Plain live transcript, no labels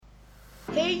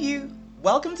Hey you!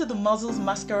 Welcome to the Muzzles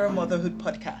Mascara Motherhood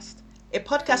podcast, a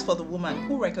podcast for the woman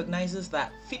who recognizes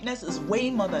that fitness is way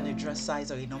more than a dress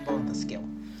size or a number on the scale,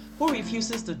 who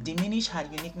refuses to diminish her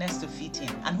uniqueness to fit in,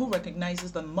 and who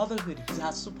recognizes that motherhood is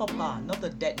her superpower, not the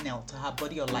death knell to her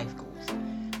body or life goals.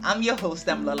 I'm your host,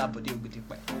 Lola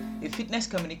Bodiogudipe, a fitness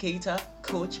communicator,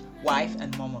 coach, wife,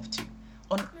 and mom of two.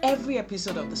 On every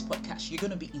episode of this podcast, you're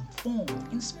going to be informed,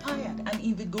 inspired, and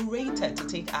invigorated to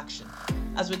take action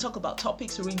as we talk about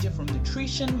topics ranging from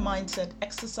nutrition, mindset,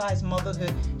 exercise,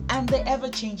 motherhood, and the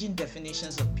ever-changing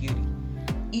definitions of beauty.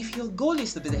 If your goal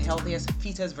is to be the healthiest,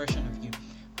 fittest version of you,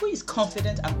 who is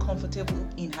confident and comfortable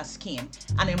in her skin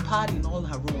and empowered in all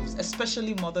her roles,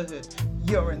 especially motherhood,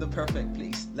 you're in the perfect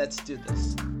place. Let's do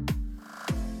this.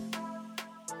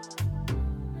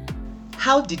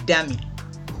 How did Dami,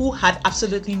 who had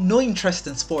absolutely no interest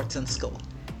in sports in school,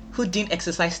 who didn't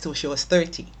exercise till she was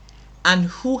 30, and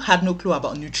who had no clue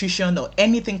about nutrition or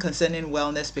anything concerning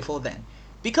wellness before then,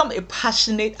 become a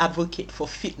passionate advocate for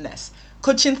fitness,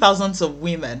 coaching thousands of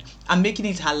women and making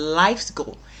it her life's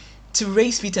goal to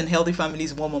raise fit and healthy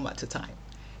families one mom at a time?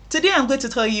 Today I'm going to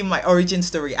tell you my origin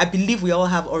story. I believe we all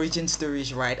have origin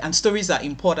stories, right? And stories are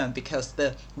important because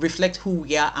they reflect who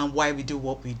we are and why we do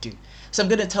what we do. So I'm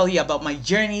going to tell you about my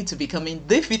journey to becoming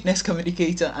the fitness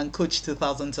communicator and coach to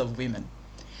thousands of women.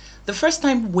 The first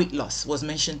time weight loss was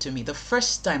mentioned to me, the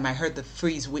first time I heard the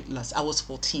phrase weight loss, I was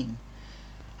 14.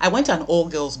 I went to an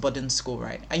all-girls boarding school,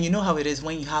 right? And you know how it is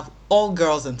when you have all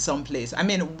girls in some place. I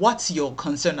mean, what's your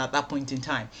concern at that point in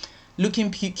time?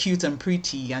 Looking cute and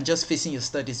pretty and just facing your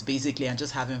studies basically and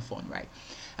just having fun, right?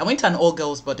 I went to an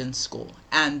all-girls boarding school,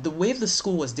 and the way the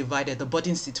school was divided, the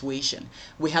boarding situation,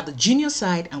 we had the junior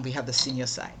side and we had the senior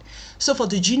side. So for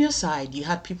the junior side, you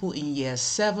had people in years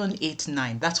 7, 8,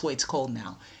 9, that's what it's called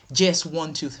now, JS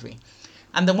 1, 2, 3.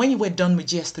 And then when you were done with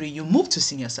JS 3, you moved to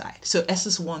senior side, so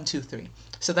SS 1, 2, 3.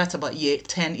 So that's about year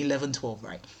 10, 11, 12,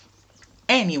 right?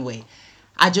 Anyway,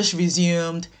 I just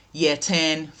resumed year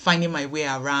 10, finding my way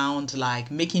around, like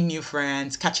making new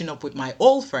friends, catching up with my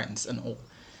old friends and all.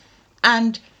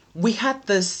 And we had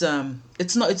this,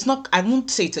 it's not, I won't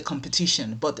say it's a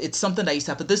competition, but it's something that used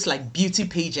to happen, this like beauty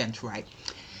pageant, right?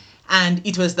 And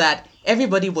it was that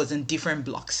everybody was in different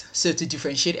blocks. So to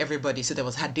differentiate everybody, so there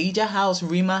was Hadija house,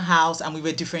 Rima house, and we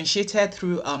were differentiated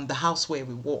through the house where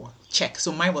we wore. Check.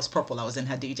 So mine was purple, I was in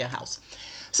Hadija house.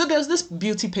 So there was this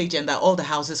beauty pageant that all the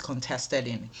houses contested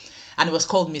in. And it was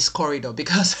called Miss Corridor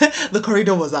because the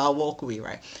corridor was our walkway,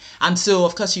 right? And so,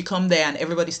 of course, you come there and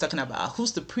everybody's talking about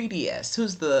who's the prettiest,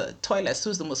 who's the tallest,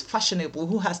 who's the most fashionable,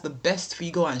 who has the best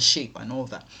figure and shape and all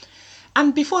that.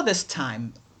 And before this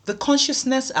time, the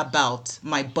consciousness about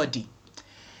my body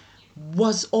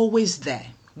was always there.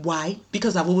 Why?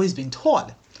 Because I've always been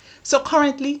tall. So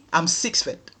currently, I'm 6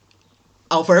 foot.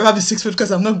 I'll forever be 6 foot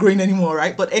because I'm not growing anymore,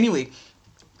 right? But anyway,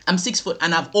 I'm 6 foot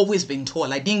and I've always been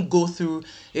tall. I didn't go through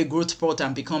a growth spurt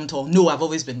and become tall. No, I've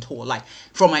always been tall. Like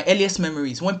from my earliest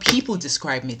memories, when people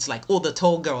describe me, it's like, oh, the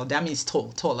tall girl, that means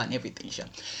tall and everything. Sure.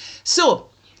 So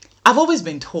I've always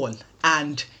been tall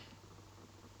and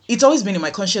it's always been in my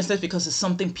consciousness because it's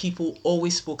something people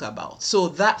always spoke about. So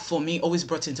that for me always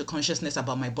brought into consciousness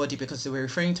about my body because they were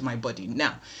referring to my body.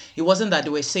 Now, it wasn't that they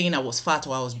were saying I was fat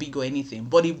or I was big or anything,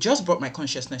 but it just brought my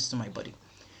consciousness to my body.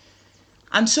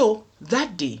 And so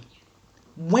that day,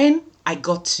 when I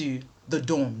got to the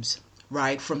dorms,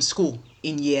 right, from school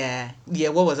in year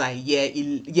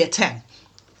 10,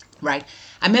 right,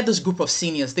 I met this group of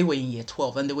seniors. They were in year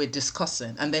 12 and they were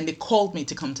discussing, and then they called me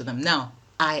to come to them. Now,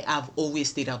 I have always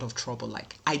stayed out of trouble.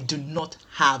 Like, I do not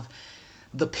have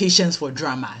the patience for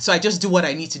drama. So I just do what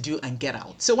I need to do and get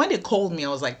out. So when they called me, I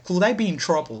was like, could I be in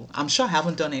trouble? I'm sure I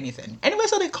haven't done anything. Anyway,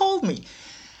 so they called me.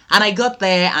 And I got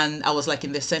there and I was like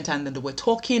in the center and then they were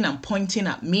talking and pointing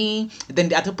at me.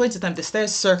 Then at a point in time, they started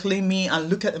circling me and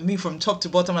look at me from top to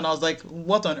bottom. And I was like,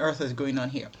 what on earth is going on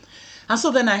here? And so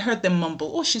then I heard them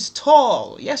mumble, oh, she's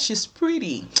tall. Yes, she's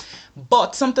pretty.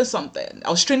 But something. I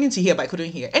was training to hear, but I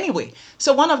couldn't hear. Anyway,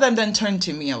 so one of them then turned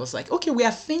to me. I was like, okay, we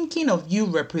are thinking of you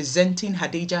representing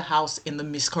Hadija House in the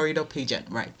Miss Corridor pageant,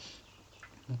 right?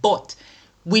 But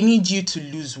we need you to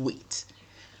lose weight.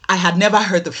 I had never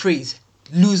heard the phrase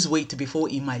lose weight before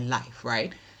in my life,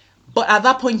 right? But at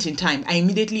that point in time, I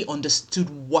immediately understood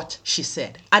what she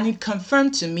said. And it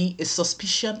confirmed to me a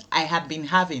suspicion I had been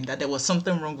having that there was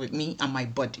something wrong with me and my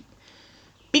body.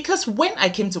 Because when I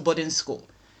came to boarding school,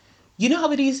 you know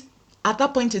how it is? At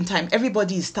that point in time,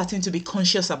 everybody is starting to be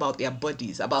conscious about their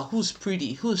bodies, about who's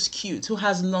pretty, who's cute, who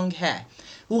has long hair,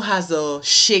 who has a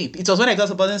shape. It was when I got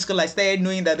to boarding school, I started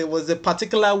knowing that there was a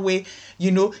particular way,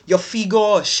 your figure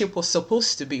or shape was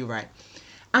supposed to be, right?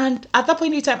 And at that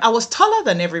point in time, I was taller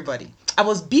than everybody. I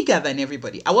was bigger than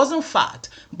everybody. I wasn't fat,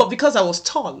 but because I was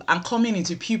tall and coming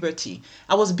into puberty,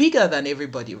 I was bigger than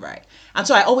everybody, right? And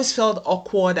so I always felt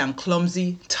awkward and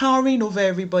clumsy, towering over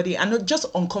everybody and just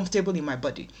uncomfortable in my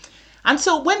body. And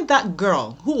so when that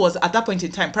girl, who was at that point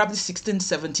in time, probably 16,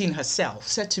 17 herself,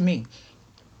 said to me,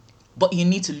 but you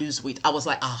need to lose weight, I was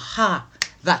like, aha,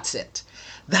 that's it.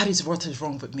 That is what is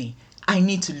wrong with me. I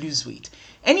need to lose weight.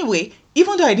 Anyway,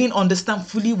 even though I didn't understand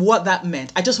fully what that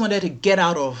meant, I just wanted to get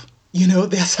out of,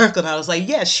 their circle. And I was like,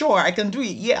 yeah, sure, I can do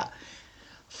it. Yeah.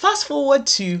 Fast forward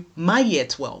to my year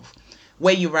 12,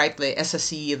 where you write the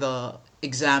SSE, the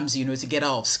exams, to get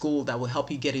out of school that will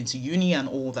help you get into uni and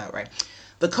all that, right?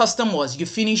 The custom was you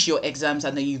finish your exams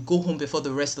and then you go home before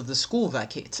the rest of the school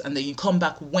vacates, and then you come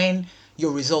back when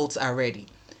your results are ready.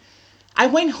 I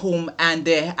went home and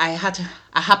I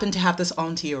happened to have this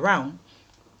auntie around.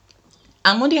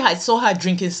 And one day I saw her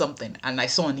drinking something and I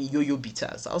saw on yo-yo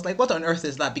bitters. I was like, what on earth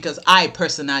is that? Because I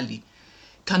personally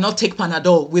cannot take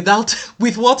Panadol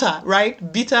with water,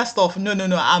 right? Bitter stuff. No.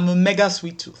 I'm a mega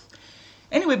sweet tooth.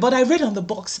 Anyway, but I read on the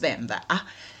box then that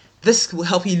this will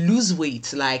help you lose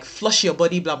weight, like flush your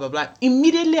body, blah, blah, blah.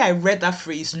 Immediately I read that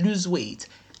phrase, lose weight.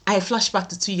 I flashed back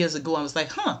to 2 years ago. I was like,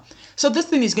 so this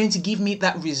thing is going to give me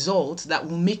that result that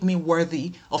will make me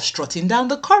worthy of strutting down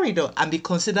the corridor and be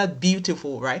considered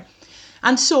beautiful, right?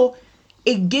 And so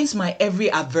against my every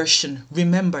aversion,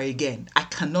 remember again, I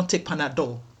cannot take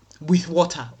Panadol with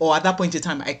water, or at that point in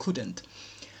time, I couldn't.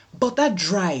 But that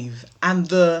drive and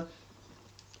the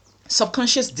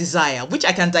subconscious desire, which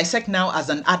I can dissect now as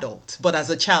an adult, but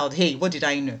as a child, hey, what did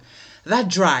I know? That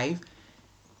drive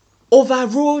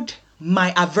overrode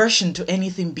my aversion to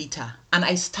anything bitter, and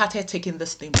I started taking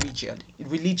this thing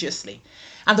religiously.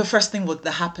 And the first thing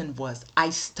that happened was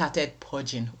I started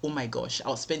purging. Oh my gosh, I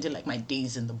was spending like my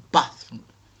days in the bathroom.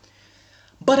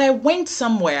 But I went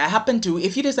somewhere. I happened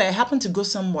to go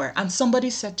somewhere and somebody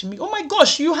said to me, oh my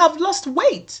gosh, you have lost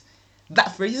weight.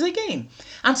 That phrase again.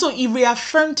 And so it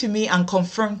reaffirmed to me and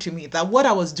confirmed to me that what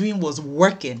I was doing was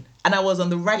working and I was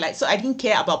on the right line. So I didn't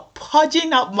care about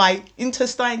purging out my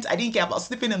intestines. I didn't care about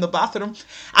sleeping in the bathroom.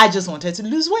 I just wanted to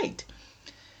lose weight.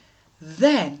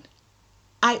 Then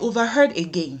I overheard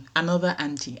again another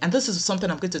auntie, and this is something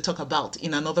I'm going to talk about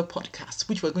in another podcast,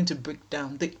 which we're going to break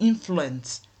down the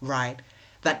influence, right,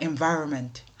 that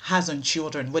environment has on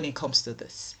children when it comes to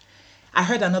this. I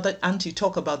heard another auntie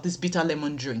talk about this bitter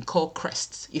lemon drink called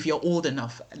Crest. If you're old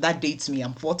enough, that dates me.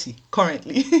 I'm 40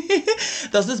 currently.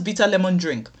 There's this bitter lemon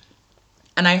drink.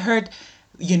 And I heard,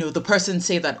 the person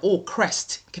say that, oh,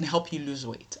 Crest can help you lose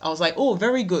weight. I was like, oh,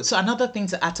 very good. So another thing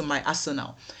to add to my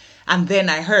arsenal. And then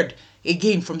I heard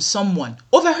again from someone,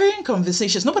 overhearing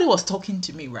conversations, nobody was talking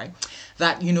to me, right?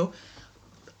 That,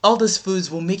 all these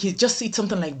foods will make you just eat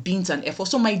something like beans and efo.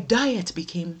 So my diet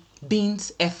became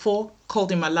beans, efo,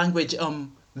 called in my language,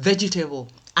 vegetable,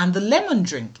 and the lemon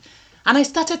drink. And I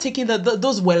started taking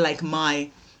those were like my,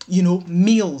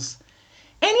 meals.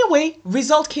 Anyway,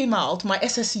 result came out, my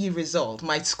SSE result,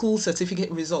 my school certificate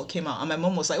result came out. And my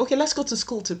mom was like, okay, let's go to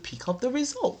school to pick up the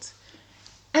result.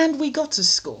 And we got to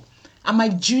school. And my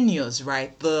juniors,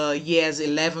 right, the years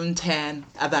 11, 10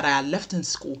 that I had left in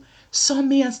school, saw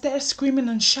me and started screaming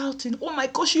and shouting, oh my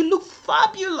gosh, you look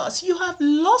fabulous. You have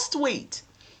lost weight.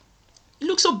 You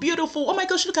look so beautiful. Oh my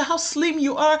gosh, look at how slim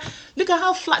you are. Look at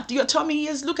how flat your tummy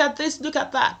is. Look at this, look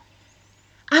at that.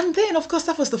 And then, of course,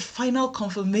 that was the final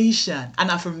confirmation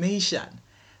and affirmation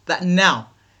that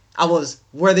now I was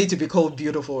worthy to be called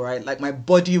beautiful, right? Like my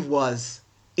body was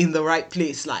in the right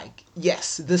place. Like,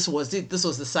 yes, this was it. This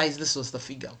was the size. This was the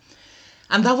figure.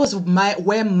 And that was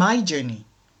where my journey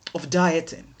of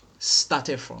dieting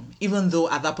started from, even though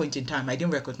at that point in time, I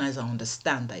didn't recognize or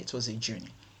understand that it was a journey.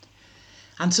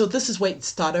 And so this is where it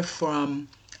started from.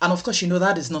 And of course,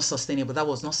 that is not sustainable. That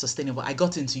was not sustainable. I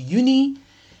got into uni,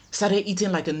 started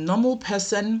eating like a normal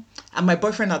person. And my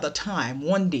boyfriend at the time,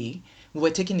 one day, we were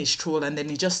taking a stroll and then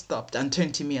he just stopped and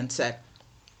turned to me and said,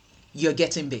 you're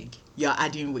getting big. You're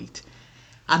adding weight.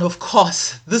 And of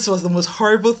course, this was the most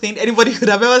horrible thing anybody could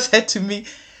have ever said to me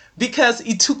because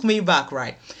it took me back,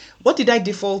 right? What did I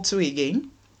default to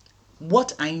again?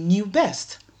 What I knew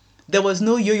best. There was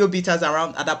no yo-yo bitters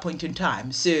around at that point in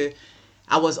time. So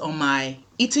I was on my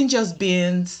eating just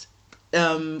beans,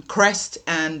 Crest,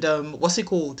 and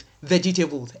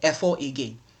vegetables, F4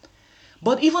 again.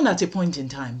 But even at a point in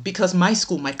time, because my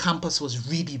school, my campus was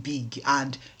really big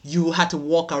and you had to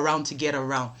walk around to get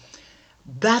around,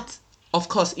 that, of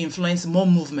course, influenced more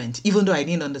movement, even though I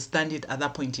didn't understand it at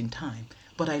that point in time.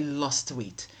 But I lost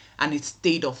weight and it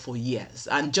stayed off for years.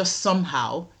 And just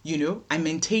somehow, I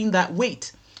maintained that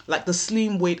weight, like the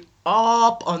slim weight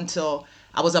up until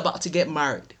I was about to get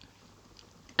married.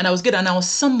 And I was good, and I was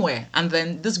somewhere. And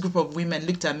then this group of women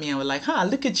looked at me and were like,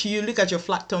 look at you, look at your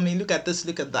flat tummy, look at this,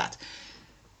 look at that.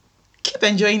 Keep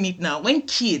enjoying it now. When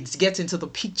kids get into the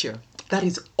picture, that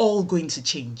is all going to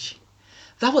change.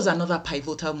 That was another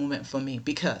pivotal moment for me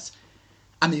because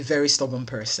I'm a very stubborn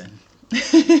person.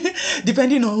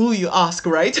 Depending on who you ask,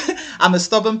 right? I'm a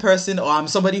stubborn person, or I'm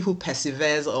somebody who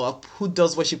perseveres, or who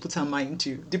does what she puts her mind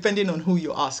to, depending on who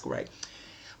you ask, right?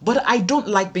 But I don't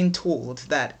like being told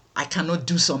that I cannot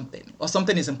do something or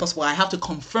something is impossible. I have to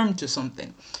confirm to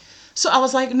something. So I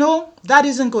was like, no, that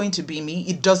isn't going to be me.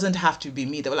 It doesn't have to be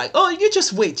me. They were like, oh, you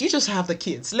just wait. You just have the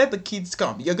kids. Let the kids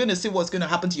come. You're going to see what's going to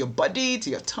happen to your body, to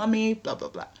your tummy, blah, blah,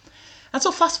 blah. And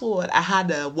so fast forward, I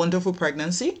had a wonderful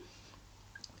pregnancy.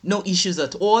 No issues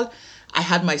at all. I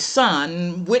had my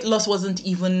son. Weight loss wasn't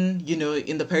even,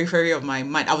 in the periphery of my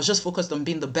mind. I was just focused on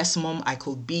being the best mom I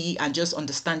could be and just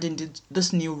understanding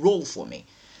this new role for me.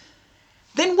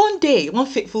 Then one day, one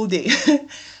fateful day,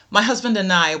 my husband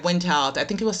and I went out. I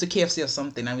think it was to KFC or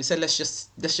something, and we said let's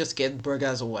just get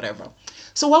burgers or whatever.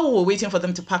 So while we were waiting for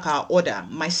them to pack our order,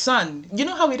 my son, you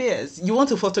know how it is. You want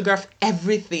to photograph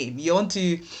everything. You want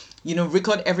to,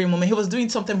 record every moment. He was doing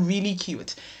something really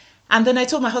cute. And then I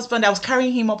told my husband, I was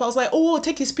carrying him up. I was like, oh,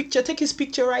 take his picture,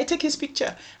 right? Take his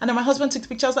picture. And then my husband took the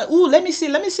picture. I was like, oh, let me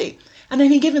see. And then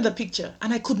he gave me the picture.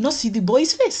 And I could not see the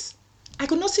boy's face. I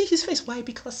could not see his face. Why?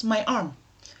 Because my arm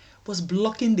was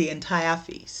blocking the entire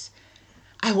face.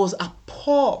 I was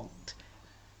appalled.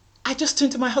 I just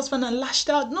turned to my husband and lashed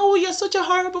out. No, you're such a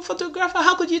horrible photographer.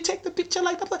 How could you take the picture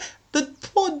like that? The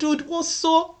poor dude was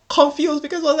so confused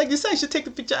because I was like, you said I should take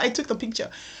the picture. I took the picture.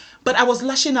 But I was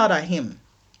lashing out at him.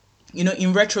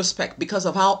 In retrospect, because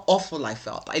of how awful I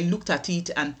felt. I looked at it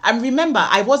and I remember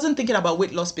I wasn't thinking about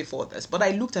weight loss before this, but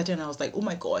I looked at it and I was like, oh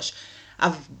my gosh,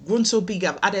 I've grown so big,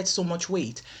 I've added so much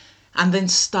weight. And then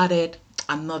started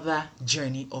another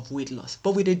journey of weight loss,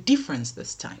 but with a difference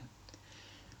this time.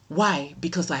 Why?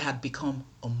 Because I had become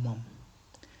a mom.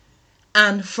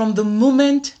 And from the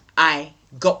moment I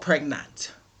got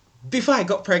pregnant, before I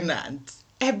got pregnant,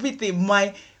 everything,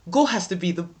 my goal has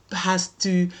been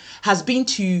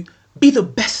to be the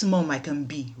best mom I can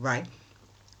be, right?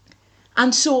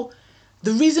 And so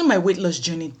the reason my weight loss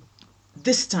journey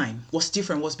this time was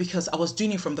different was because I was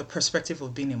doing it from the perspective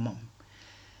of being a mom.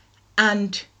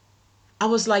 And I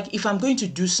was like, if I'm going to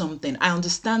do something, I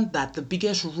understand that the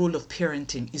biggest role of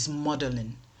parenting is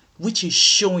modeling, which is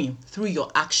showing through your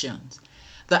actions,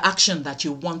 the action that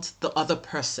you want the other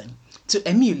person to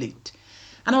emulate.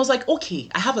 And I was like, okay,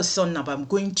 I have a son now, but I'm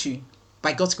going to,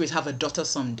 by God's grace, have a daughter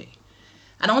someday.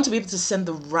 And I want to be able to send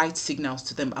the right signals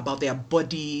to them about their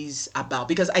bodies,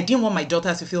 because I didn't want my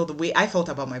daughter to feel the way I felt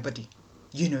about my body,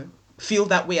 feel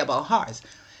that way about hers.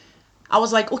 I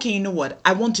was like, okay, you know what?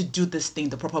 I want to do this thing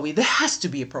the proper way. There has to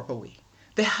be a proper way.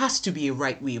 There has to be a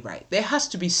right way, right? There has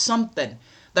to be something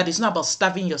that is not about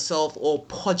starving yourself or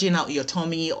purging out your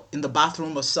tummy in the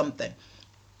bathroom or something.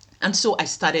 And so I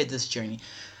started this journey.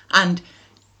 And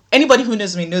anybody who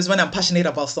knows me knows when I'm passionate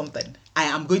about something, I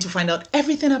am going to find out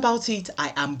everything about it.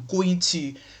 I am going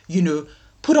to,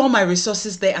 put all my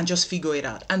resources there and just figure it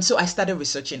out. And so I started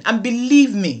researching. And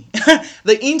believe me,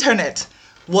 the internet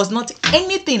was not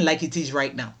anything like it is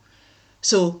right now.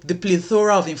 So the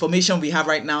plethora of information we have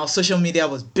right now, social media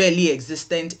was barely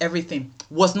existent. Everything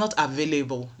was not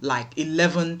available like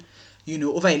over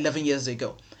 11 years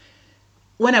ago.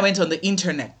 When I went on the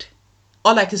internet,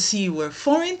 all I could see were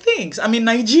foreign things. I mean,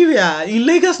 Nigeria, in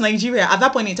Lagos, Nigeria, at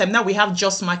that point in time, now we have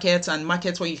just markets and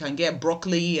markets where you can get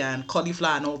broccoli and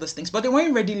cauliflower and all those things, but they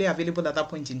weren't readily available at that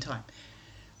point in time.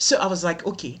 So I was like,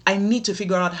 okay, I need to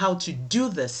figure out how to do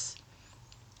this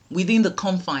within the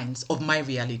confines of my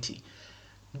reality.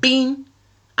 Being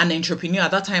an entrepreneur,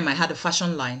 at that time I had a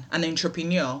fashion line, an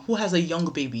entrepreneur who has a young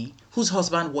baby whose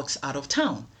husband works out of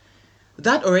town.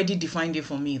 That already defined it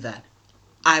for me that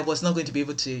I was not going to be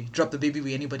able to drop the baby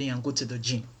with anybody and go to the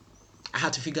gym. I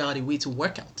had to figure out a way to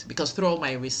work out because through all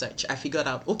my research, I figured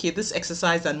out, okay, this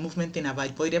exercise and movement thing I've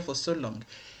avoided for so long.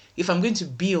 If I'm going to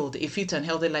build a fit and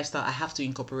healthy lifestyle, I have to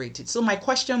incorporate it. So my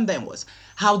question then was,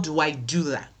 how do I do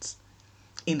that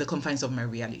in the confines of my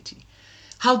reality?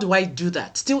 How do I do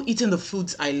that? Still eating the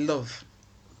foods I love.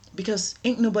 Because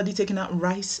ain't nobody taking out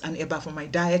rice and eba from my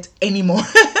diet anymore.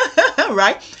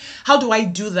 Right? How do I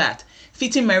do that?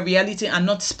 Fitting my reality and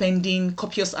not spending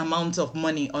copious amounts of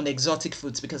money on exotic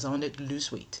foods because I wanted to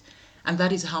lose weight. And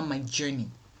that is how my journey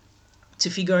to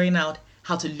figuring out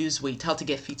how to lose weight, how to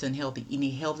get fit and healthy in a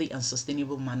healthy and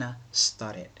sustainable manner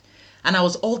started. And I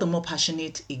was all the more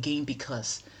passionate again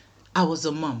because I was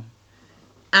a mom.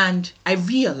 And I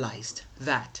realized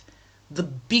that the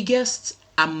biggest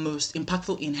and most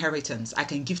impactful inheritance I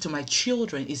can give to my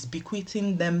children is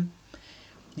bequeathing them,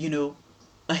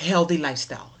 a healthy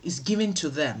lifestyle. Is giving to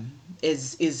them,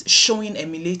 is showing,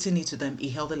 emulating it to them a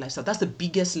healthy lifestyle. That's the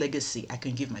biggest legacy I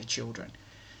can give my children.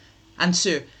 And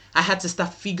so I had to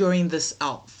start figuring this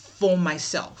out for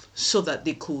myself so that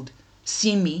they could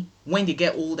see me when they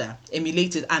get older,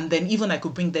 emulate it, and then even I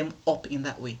could bring them up in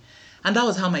that way. And that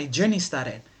was how my journey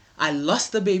started. I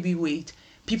lost the baby weight.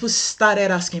 People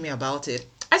started asking me about it.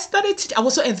 I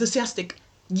was so enthusiastic.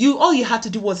 All you had to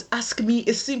do was ask me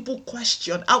a simple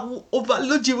question. I will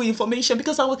overload you with information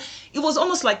because it was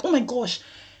almost like, oh my gosh,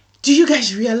 do you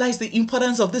guys realize the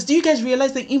importance of this? Do you guys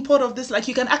realize the import of this? Like,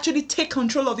 you can actually take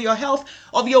control of your health,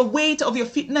 of your weight, of your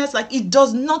fitness. Like, it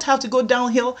does not have to go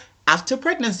downhill after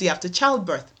pregnancy, after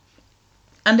childbirth.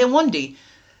 And then one day,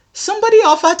 somebody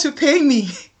offered to pay me.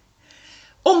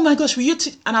 Oh my gosh, will you?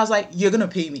 And I was like, you're going to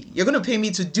pay me. You're going to pay me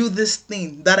to do this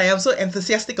thing that I am so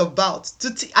enthusiastic about.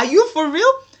 Are you for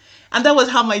real? And that was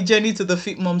how my journey to the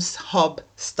Fit Moms Hub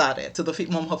started,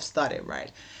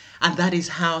 right? And that is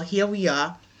how here we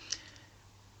are.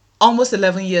 Almost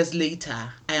 11 years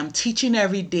later, I am teaching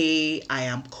every day. I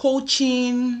am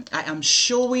coaching. I am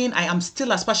showing. I am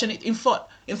still as passionate. In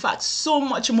fact, so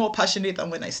much more passionate than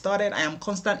when I started. I am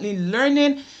constantly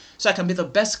learning so I can be the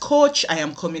best coach. I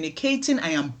am communicating. I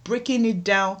am breaking it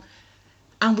down.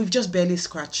 And we've just barely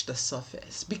scratched the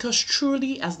surface. Because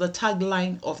truly, as the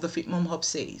tagline of the Fit Mom Hub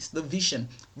says, the vision,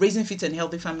 raising fit and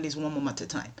healthy families one mom at a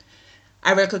time.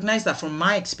 I recognize that from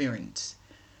my experience,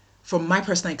 from my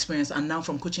personal experience, and now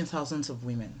from coaching thousands of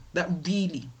women, that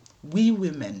really, we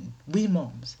women, we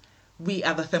moms, we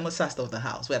are the thermostat of the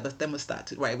house. We're the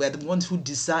thermostat, right? We're the ones who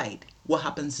decide what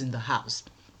happens in the house.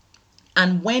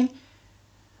 And when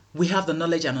we have the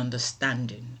knowledge and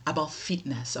understanding about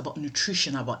fitness, about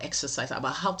nutrition, about exercise,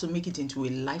 about how to make it into a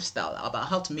lifestyle, about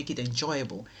how to make it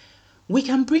enjoyable, we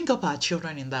can bring up our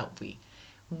children in that way.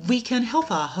 We can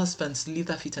help our husbands live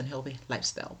that fit and healthy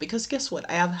lifestyle. Because guess what?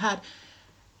 I have had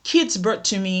kids brought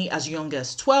to me as young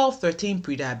as 12, 13,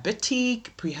 pre-diabetic,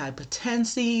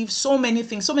 pre-hypertensive, so many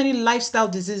things, so many lifestyle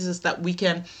diseases that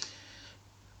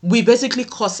we basically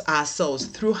cause ourselves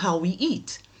through how we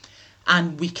eat.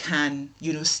 And we can,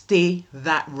 stay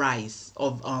that rise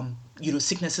of,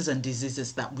 sicknesses and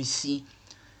diseases that we see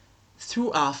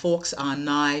through our forks, our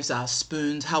knives, our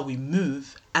spoons, how we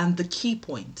move. And the key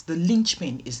point, the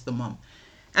linchpin, is the mom.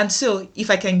 And so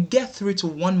if I can get through to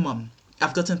one mom,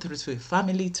 I've gotten through to a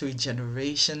family, to a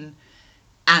generation,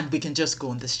 and we can just go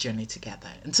on this journey together.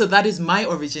 And so that is my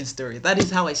origin story. That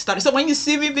is how I started. So when you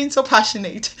see me being so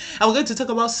passionate, I'm going to talk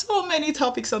about so many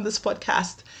topics on this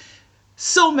podcast.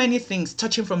 So many things,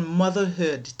 touching from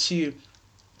motherhood to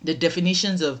the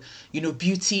definitions of,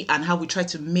 beauty, and how we try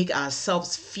to make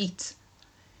ourselves fit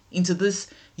into this,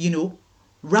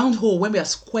 round hole when we are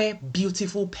square,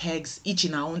 beautiful pegs, each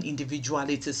in our own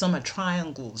individuality. Some are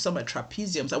triangles, some are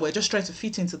trapeziums, and we're just trying to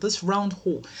fit into this round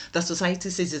hole that society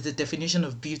says is the definition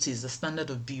of beauty, is the standard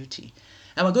of beauty.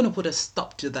 And we're going to put a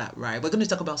stop to that, right? We're going to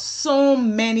talk about so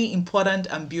many important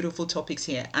and beautiful topics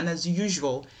here. And as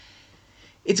usual,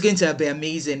 it's going to be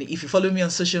amazing. If you follow me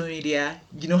on social media,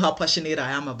 you know how passionate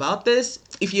I am about this.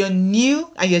 If you're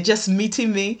new and you're just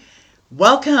meeting me,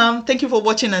 welcome. Thank you for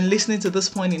watching and listening to this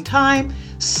point in time.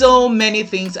 So many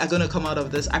things are going to come out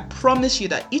of this. I promise you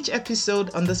that each episode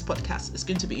on this podcast is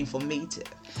going to be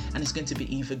informative, and it's going to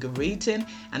be invigorating,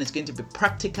 and it's going to be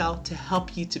practical to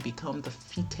help you to become the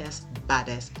fittest,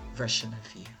 baddest version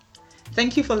of you.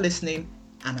 Thank you for listening,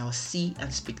 and I'll see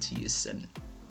and speak to you soon.